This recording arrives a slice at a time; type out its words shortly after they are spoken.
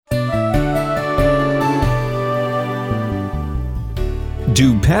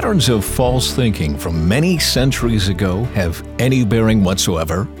Do patterns of false thinking from many centuries ago have any bearing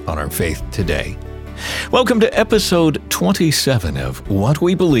whatsoever on our faith today? Welcome to episode 27 of What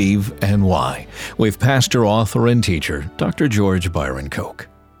We Believe and Why with pastor, author, and teacher, Dr. George Byron Koch.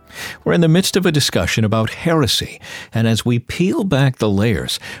 We're in the midst of a discussion about heresy, and as we peel back the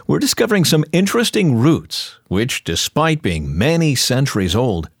layers, we're discovering some interesting roots which, despite being many centuries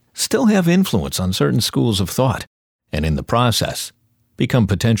old, still have influence on certain schools of thought, and in the process, become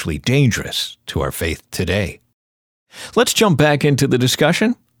potentially dangerous to our faith today. Let's jump back into the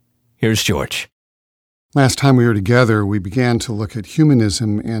discussion. Here's George. Last time we were together, we began to look at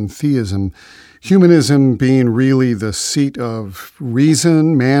humanism and theism. Humanism being really the seat of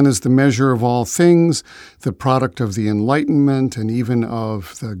reason, man is the measure of all things, the product of the Enlightenment and even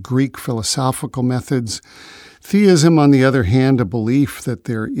of the Greek philosophical methods. Theism, on the other hand, a belief that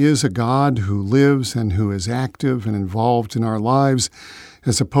there is a God who lives and who is active and involved in our lives,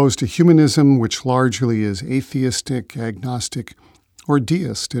 as opposed to humanism, which largely is atheistic, agnostic, or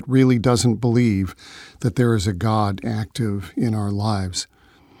deist. It really doesn't believe that there is a God active in our lives.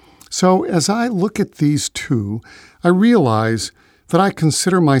 So as I look at these two, I realize that I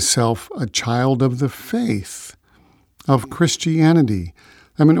consider myself a child of the faith, of Christianity.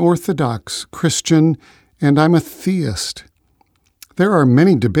 I'm an Orthodox Christian, and I'm a theist. There are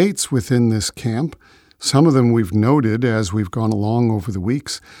many debates within this camp. Some of them we've noted as we've gone along over the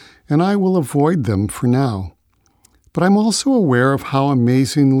weeks, and I will avoid them for now. But I'm also aware of how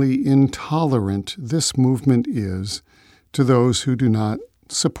amazingly intolerant this movement is to those who do not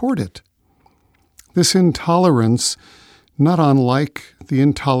support it. This intolerance, not unlike the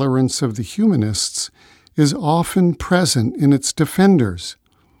intolerance of the humanists, is often present in its defenders.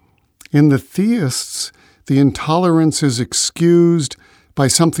 In the theists, the intolerance is excused by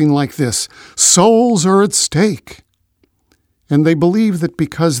something like this: souls are at stake. And they believe that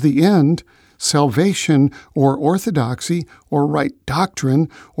because the end, salvation or orthodoxy or right doctrine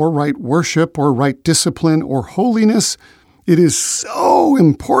or right worship or right discipline or holiness, it is so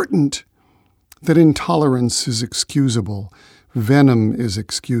important that intolerance is excusable, venom is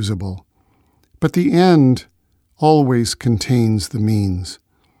excusable. But the end always contains the means,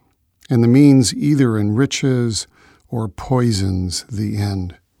 and the means either enriches or poisons the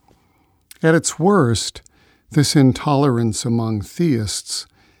end. At its worst, this intolerance among theists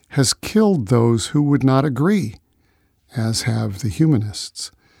has killed those who would not agree, as have the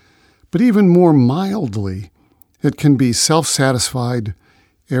humanists. But even more mildly, it can be self-satisfied,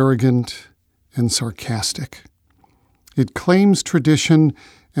 arrogant, and sarcastic. It claims tradition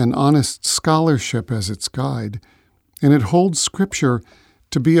and honest scholarship as its guide, and it holds Scripture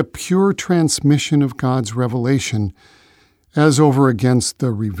to be a pure transmission of God's revelation, as over against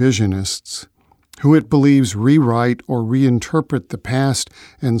the revisionists, who it believes rewrite or reinterpret the past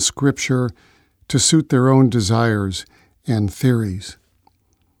and Scripture to suit their own desires and theories.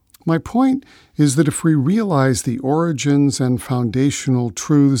 My point is that if we realize the origins and foundational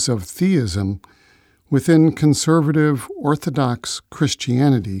truths of theism within conservative Orthodox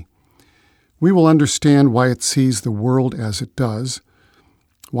Christianity, we will understand why it sees the world as it does,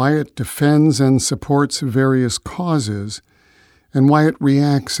 why it defends and supports various causes, and why it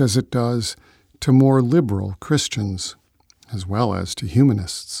reacts as it does to more liberal Christians, as well as to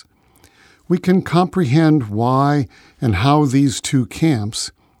humanists. We can comprehend why and how these two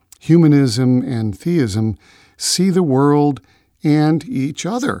camps, humanism and theism, see the world and each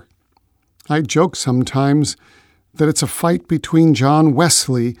other. I joke sometimes that it's a fight between John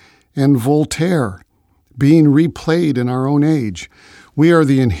Wesley and Voltaire, being replayed in our own age. We are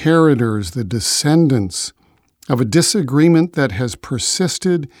the inheritors, the descendants of a disagreement that has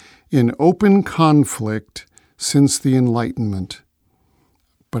persisted in open conflict since the Enlightenment.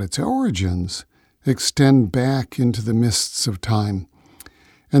 But its origins extend back into the mists of time,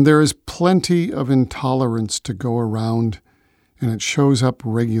 and there is plenty of intolerance to go around, and it shows up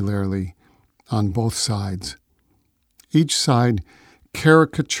regularly on both sides. Each side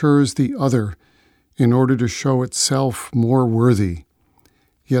caricatures the other in order to show itself more worthy,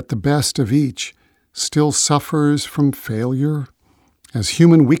 yet the best of each still suffers from failure as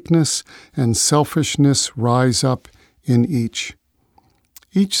human weakness and selfishness rise up in each.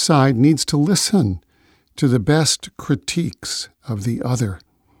 Each side needs to listen to the best critiques of the other.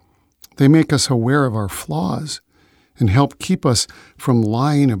 They make us aware of our flaws and help keep us from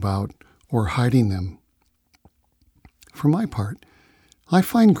lying about or hiding them. For my part, I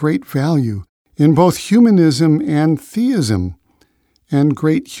find great value in both humanism and theism, and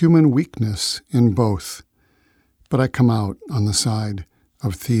great human weakness in both. But I come out on the side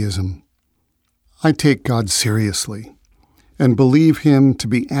of theism. I take God seriously. and believe him to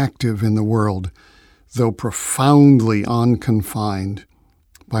be active in the world, though profoundly unconfined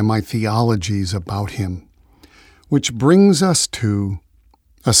by my theologies about him. Which brings us to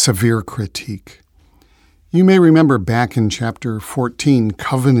a severe critique. You may remember back in chapter 14,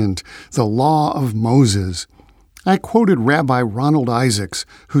 Covenant, the Law of Moses, I quoted Rabbi Ronald Isaacs,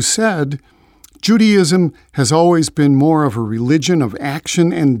 who said, Judaism has always been more of a religion of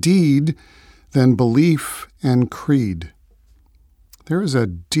action and deed than belief and creed. There is a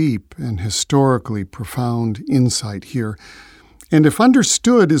deep and historically profound insight here, and if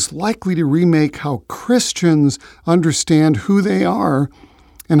understood is likely to remake how Christians understand who they are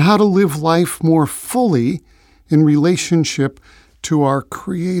and how to live life more fully in relationship to our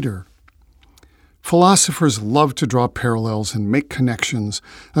Creator. Philosophers love to draw parallels and make connections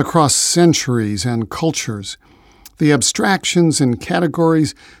across centuries and cultures. The abstractions and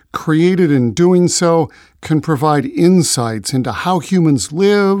categories created in doing so can provide insights into how humans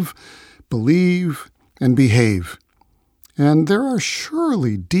live, believe, and behave. And there are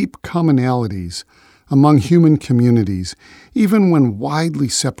surely deep commonalities among human communities, even when widely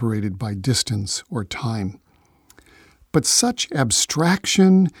separated by distance or time. But such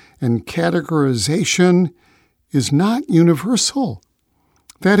abstraction and categorization is not universal.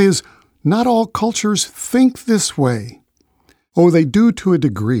 That is, not all cultures think this way. Oh, they do to a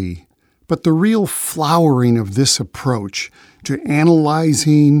degree, but the real flowering of this approach to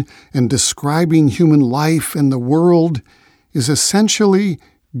analyzing and describing human life and the world is essentially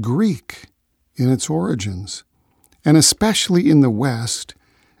Greek in its origins, and especially in the West,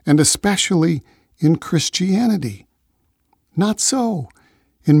 and especially in Christianity. Not so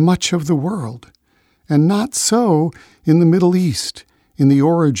in much of the world, and not so in the Middle East, in the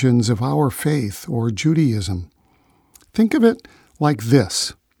origins of our faith or Judaism. Think of it like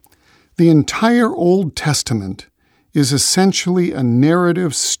this. The entire Old Testament is essentially a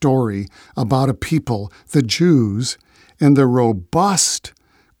narrative story about a people, the Jews, and the robust,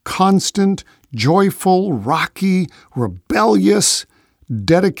 constant, joyful, rocky, rebellious,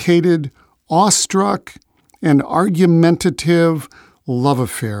 dedicated, awestruck, and argumentative love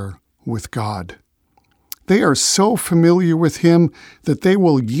affair with God. They are so familiar with him that they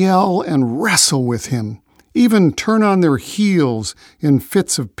will yell and wrestle with him, even turn on their heels in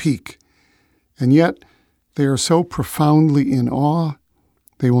fits of pique. And yet they are so profoundly in awe,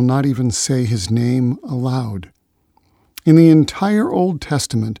 they will not even say his name aloud. In the entire Old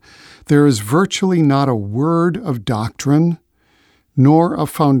Testament, there is virtually not a word of doctrine, nor a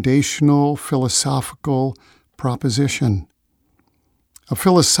foundational philosophical proposition. A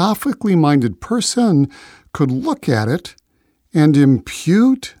philosophically minded person could look at it and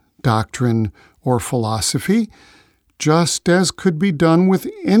impute doctrine or philosophy, just as could be done with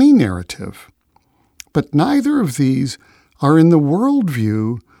any narrative. But neither of these are in the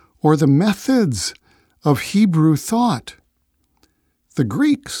worldview or the methods of Hebrew thought. The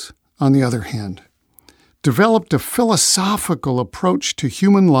Greeks, on the other hand, developed a philosophical approach to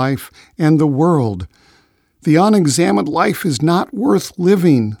human life and the world. The unexamined life is not worth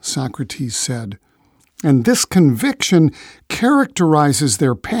living, Socrates said. And this conviction characterizes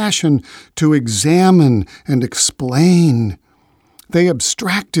their passion to examine and explain. They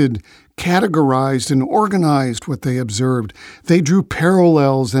abstracted, categorized, and organized what they observed. They drew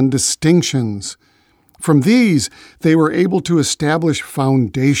parallels and distinctions. From these, they were able to establish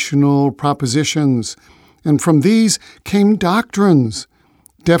foundational propositions, and from these came doctrines,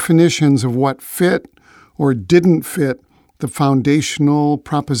 definitions of what fit or didn't fit the foundational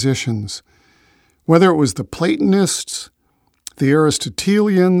propositions. Whether it was the Platonists, the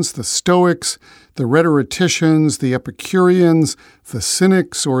Aristotelians, the Stoics, the rhetoricians, the Epicureans, the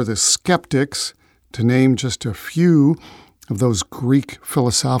Cynics, or the Skeptics, to name just a few of those Greek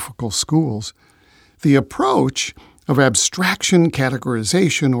philosophical schools, the approach of abstraction,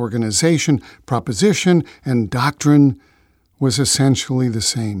 categorization, organization, proposition, and doctrine was essentially the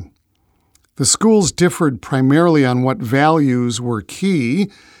same. The schools differed primarily on what values were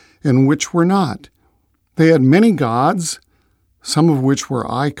key and which were not. They had many gods, some of which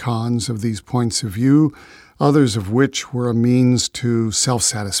were icons of these points of view, others of which were a means to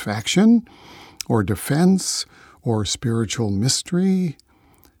self-satisfaction or defense or spiritual mystery.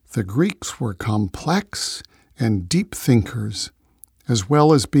 The Greeks were complex and deep thinkers, as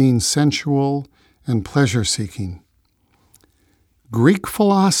well as being sensual and pleasure-seeking. Greek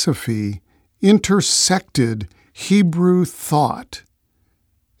philosophy intersected Hebrew thought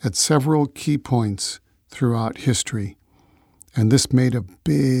at several key points throughout history, and this made a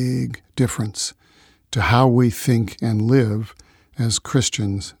big difference to how we think and live as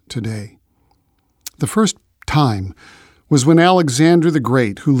Christians today. The first time was when Alexander the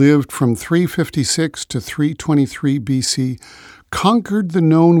Great, who lived from 356 to 323 BC, conquered the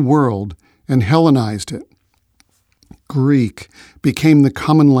known world and Hellenized it. Greek became the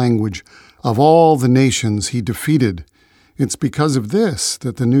common language of all the nations he defeated. It's because of this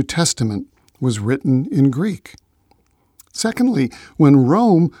that the New Testament was written in Greek. Secondly, when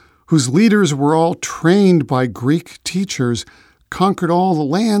Rome, whose leaders were all trained by Greek teachers, conquered all the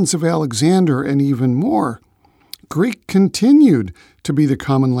lands of Alexander and even more, Greek continued to be the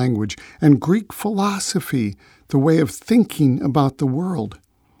common language, and Greek philosophy the way of thinking about the world.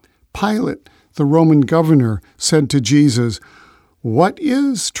 Pilate, the Roman governor, said to Jesus, "What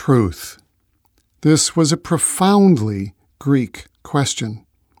is truth?" This was a profoundly Greek question.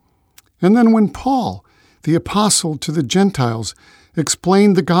 And then when Paul, the apostle to the Gentiles,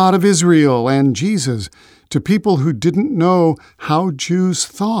 explained the God of Israel and Jesus to people who didn't know how Jews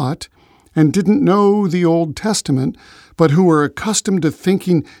thought and didn't know the Old Testament, but who were accustomed to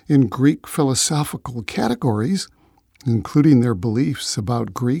thinking in Greek philosophical categories, including their beliefs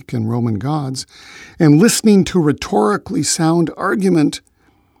about Greek and Roman gods, and listening to rhetorically sound argument,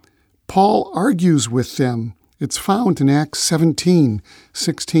 Paul argues with them. It's found in Acts 17,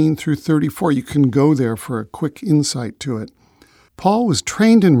 16 through 34. You can go there for a quick insight to it. Paul was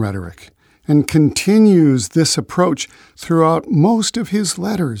trained in rhetoric and continues this approach throughout most of his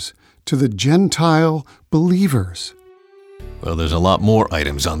letters to the Gentile believers. Well, there's a lot more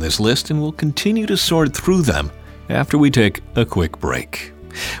items on this list, and we'll continue to sort through them after we take a quick break.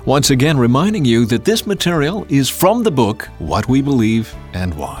 Once again, reminding you that this material is from the book, What We Believe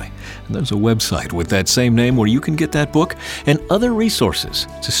and Why. And there's a website with that same name where you can get that book and other resources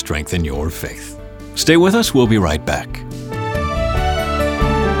to strengthen your faith. Stay with us. We'll be right back.